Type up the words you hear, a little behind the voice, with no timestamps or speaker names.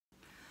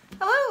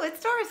Hello,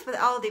 it's Doris with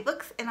All the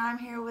Books, and I'm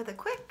here with a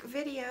quick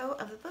video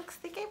of the books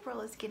that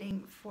Gabriel is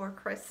getting for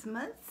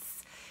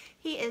Christmas.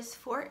 He is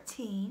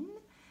 14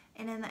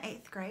 and in the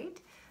 8th grade.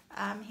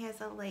 He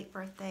has a late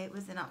birthday. It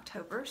was in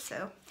October,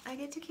 so I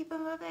get to keep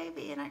him a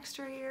baby an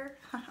extra year.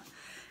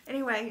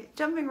 Anyway,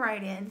 jumping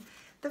right in.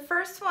 The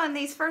first one,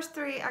 these first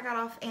three I got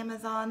off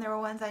Amazon. They were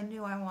ones I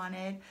knew I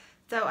wanted.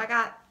 So I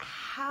got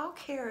How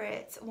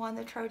Carrots Won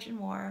the Trojan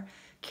War,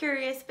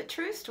 Curious but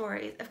True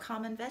Stories of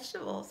Common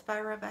Vegetables by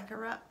Rebecca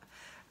Rupp.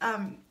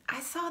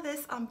 I saw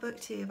this on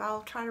BookTube.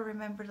 I'll try to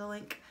remember the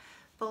link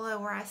below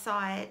where I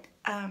saw it.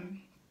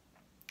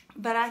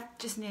 But I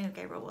just knew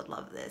Gabriel would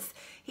love this.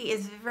 He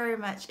is very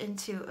much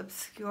into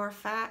obscure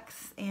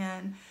facts,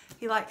 and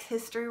he likes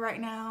history right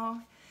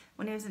now.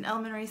 When he was in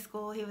elementary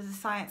school, he was a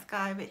science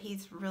guy, but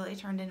he's really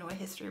turned into a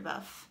history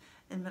buff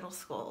in middle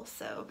school.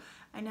 So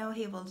I know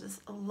he will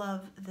just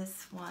love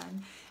this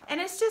one. And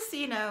it's just,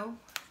 you know,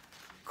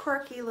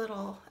 quirky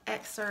little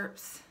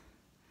excerpts.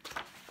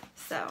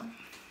 So,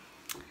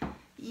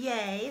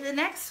 yay. The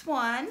next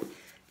one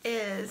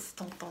is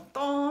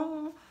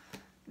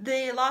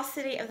The Lost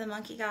City of the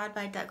Monkey God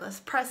by Douglas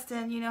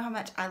Preston. You know how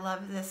much I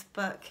love this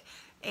book.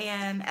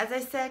 And as I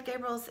said,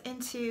 Gabriel's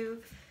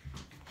into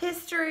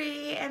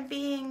history and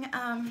being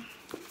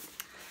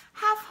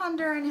half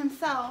Honduran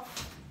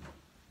himself.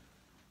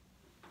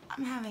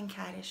 I'm having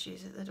cat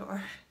issues at the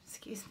door.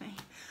 Excuse me.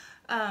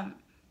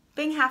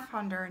 Being half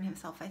Honduran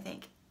himself, I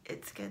think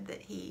it's good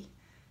that he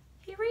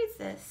reads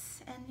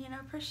this and, you know,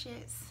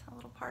 appreciates a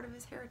little part of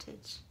his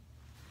heritage.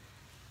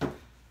 And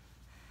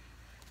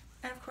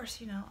of course,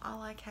 you know, I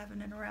like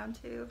having it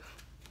around too.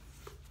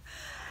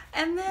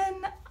 And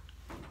then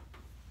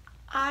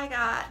I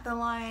got The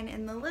Lion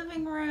in the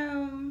Living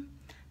Room,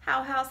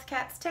 How House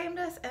Cats Tamed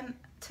Us and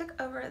Took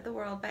Over the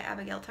World by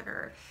Abigail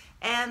Tucker.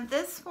 And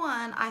this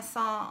one I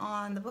saw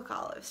on the Book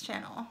Olives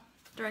channel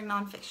during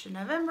Nonfiction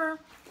November.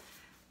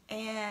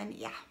 And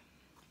yeah,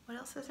 what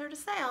else is there to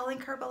say? I'll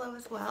link her below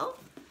as well.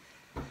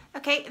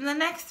 Okay, and the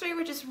next three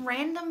were just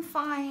random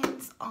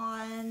finds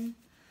on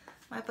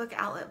my book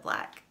outlet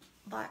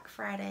Black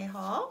Friday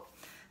haul.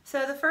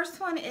 So the first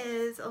one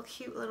is a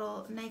cute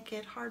little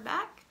naked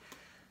hardback.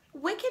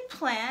 Wicked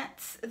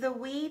Plants, The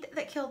Weed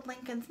That Killed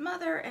Lincoln's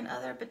Mother and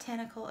Other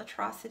Botanical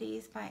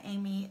Atrocities by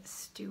Amy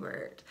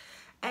Stewart.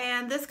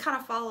 And this kind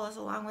of follows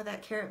along with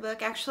that carrot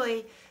book.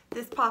 Actually,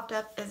 this popped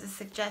up as a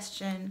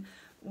suggestion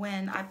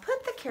when I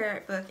put the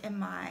carrot book in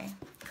my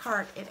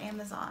cart at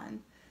Amazon.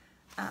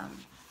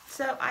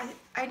 So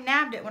I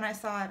nabbed it when I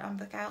saw it on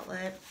Book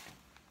Outlet.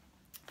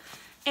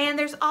 And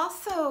there's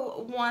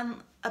also one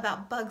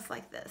about bugs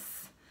like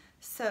this.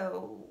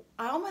 So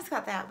I almost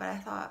got that, but I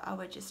thought I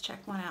would just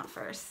check one out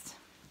first.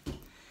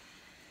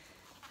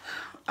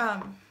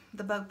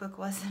 The bug book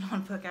wasn't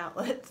on Book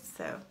Outlet,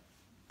 so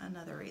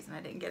another reason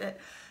I didn't get it.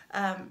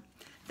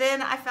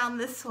 Then I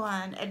found this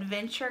one,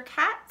 Adventure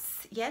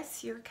Cats.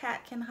 Yes, Your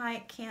Cat Can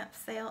Hike, Camp,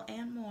 Sail,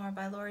 and More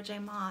by Laura J.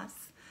 Moss.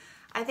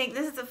 I think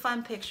this is a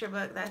fun picture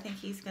book that I think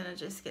he's going to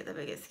just get the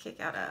biggest kick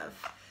out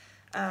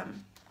of.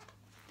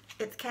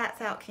 It's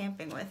cats out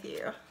camping with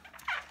you.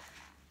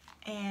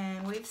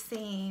 And we've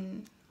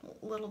seen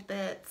little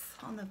bits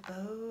on the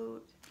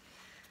boat.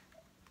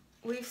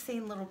 We've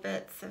seen little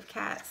bits of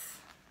cats,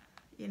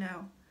 you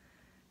know,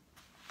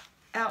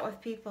 out with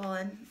people,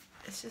 and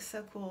it's just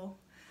so cool.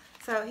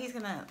 So he's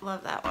gonna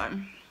love that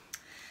one.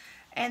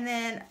 And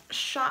then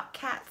Shop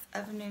Cats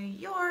of New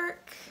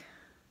York,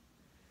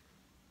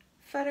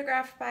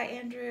 photographed by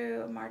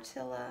Andrew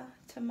Martilla.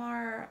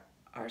 Tamar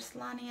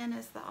Arslanian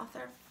is the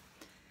author.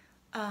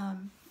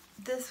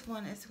 This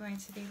one is going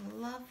to be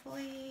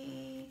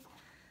lovely.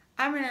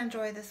 I'm going to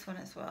enjoy this one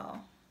as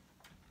well.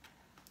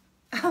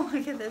 Oh,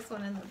 look at this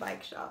one in the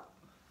bike shop.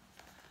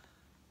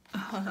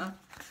 Oh,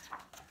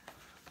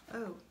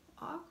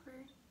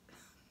 awkward.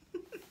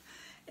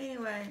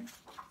 Anyway,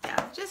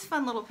 yeah, just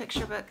fun little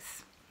picture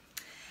books.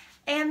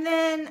 And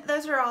then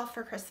those are all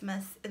for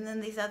Christmas. And then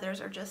these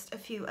others are just a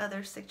few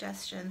other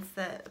suggestions,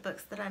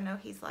 books that I know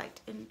he's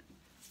liked in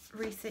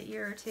recent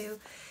year or two.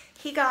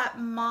 He got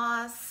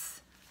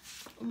Moss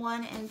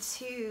 1 and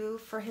 2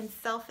 for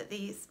himself at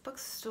the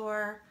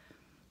bookstore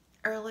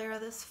earlier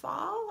this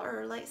fall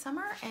or late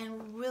summer,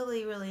 and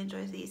really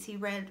enjoys these. He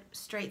read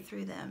straight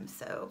through them,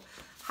 so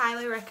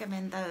highly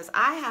recommend those.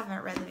 I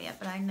haven't read them yet,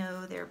 but I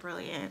know they're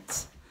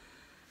brilliant.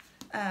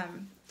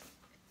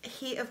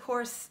 He of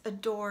course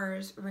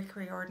adores Rick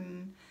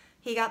Riordan.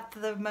 He got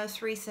the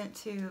most recent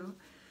 2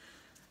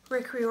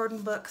 Rick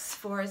Riordan books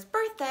for his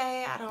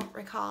birthday. I don't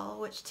recall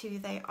which 2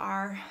 they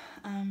are,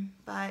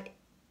 but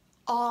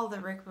all the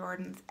Rick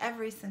Riordans,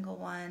 every single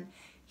one,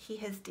 he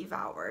has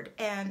devoured.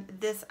 And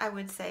this, I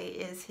would say,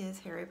 is his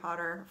Harry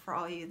Potter. For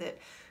all you that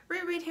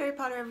reread Harry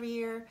Potter every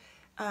year,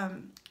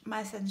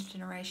 my son's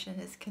generation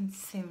is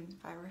consumed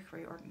by Rick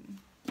Riordan.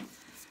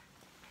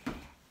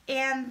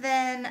 And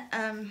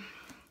then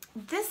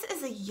this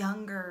is a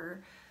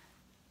younger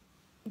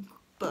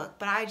book,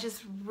 but I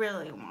just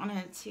really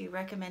wanted to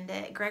recommend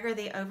it. Gregor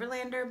the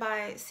Overlander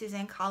by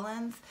Suzanne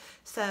Collins.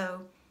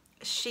 So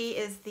she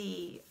is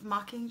the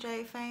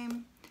Mockingjay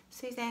fame.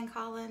 Suzanne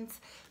Collins.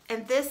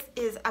 And this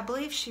is, I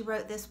believe she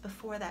wrote this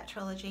before that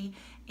trilogy,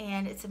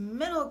 and it's a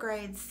middle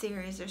grade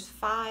series. There's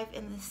 5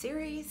 in the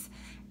series,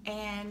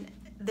 and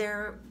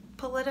they're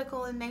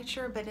political in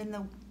nature, but in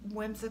the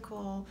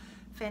whimsical,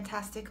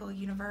 fantastical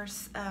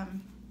universe.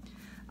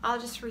 I'll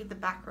just read the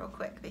back real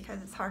quick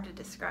because it's hard to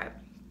describe.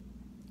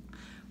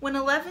 When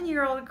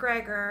 11-year-old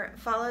Gregor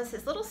follows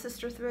his little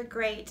sister through a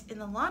grate in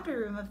the laundry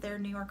room of their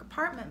New York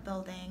apartment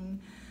building,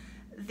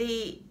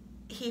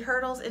 he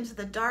hurtles into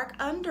the dark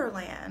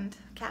underland,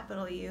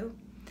 capital U,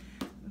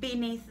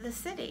 beneath the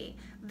city.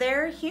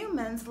 There,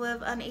 humans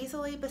live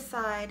uneasily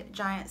beside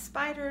giant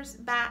spiders,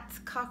 bats,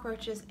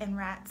 cockroaches, and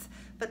rats,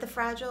 but the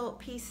fragile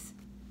peace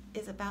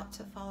is about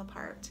to fall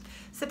apart.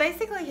 So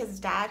basically his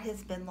dad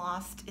has been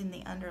lost in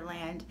the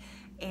underland,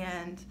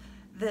 and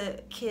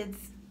the kids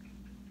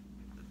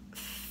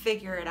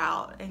figure it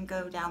out and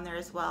go down there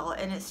as well.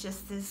 And it's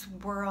just this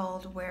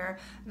world where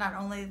not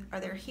only are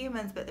there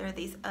humans, but there are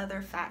these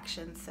other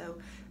factions. So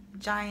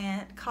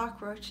giant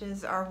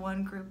cockroaches are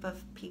one group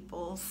of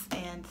peoples,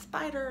 and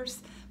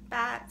spiders,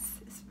 bats.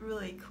 It's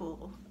really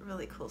cool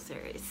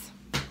series.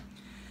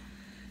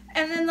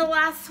 And then the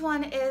last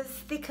one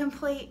is The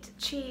Complete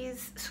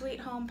Cheese Sweet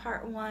Home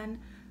Part 1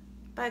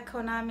 by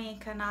Konami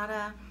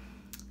Kanata.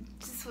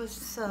 This was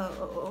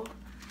so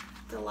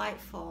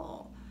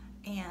delightful,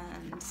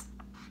 and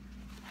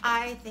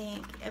I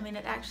mean,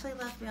 it actually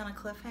left me on a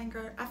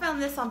cliffhanger. I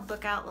found this on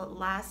Book Outlet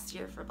last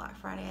year for Black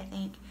Friday, I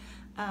think.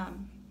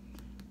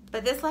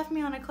 But this left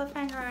me on a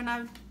cliffhanger, and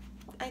I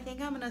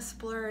think I'm gonna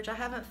splurge. I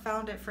haven't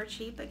found it for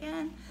cheap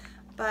again,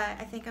 but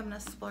I think I'm gonna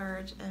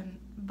splurge and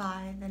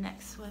buy the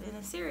next one in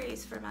the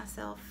series for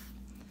myself.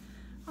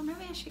 Or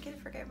maybe I should get it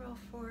for Gabriel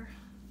for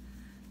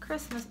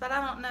Christmas, but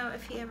I don't know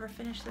if he ever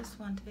finished this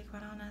one, to be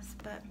quite honest,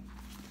 but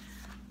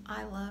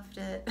I loved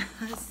it.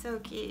 It's so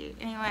cute.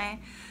 Anyway,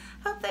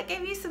 hope that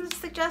gave you some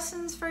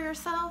suggestions for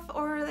yourself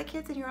or the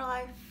kids in your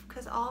life,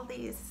 because all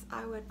these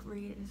I would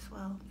read as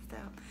well. So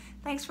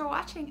thanks for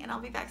watching, and I'll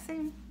be back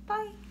soon.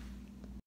 Bye.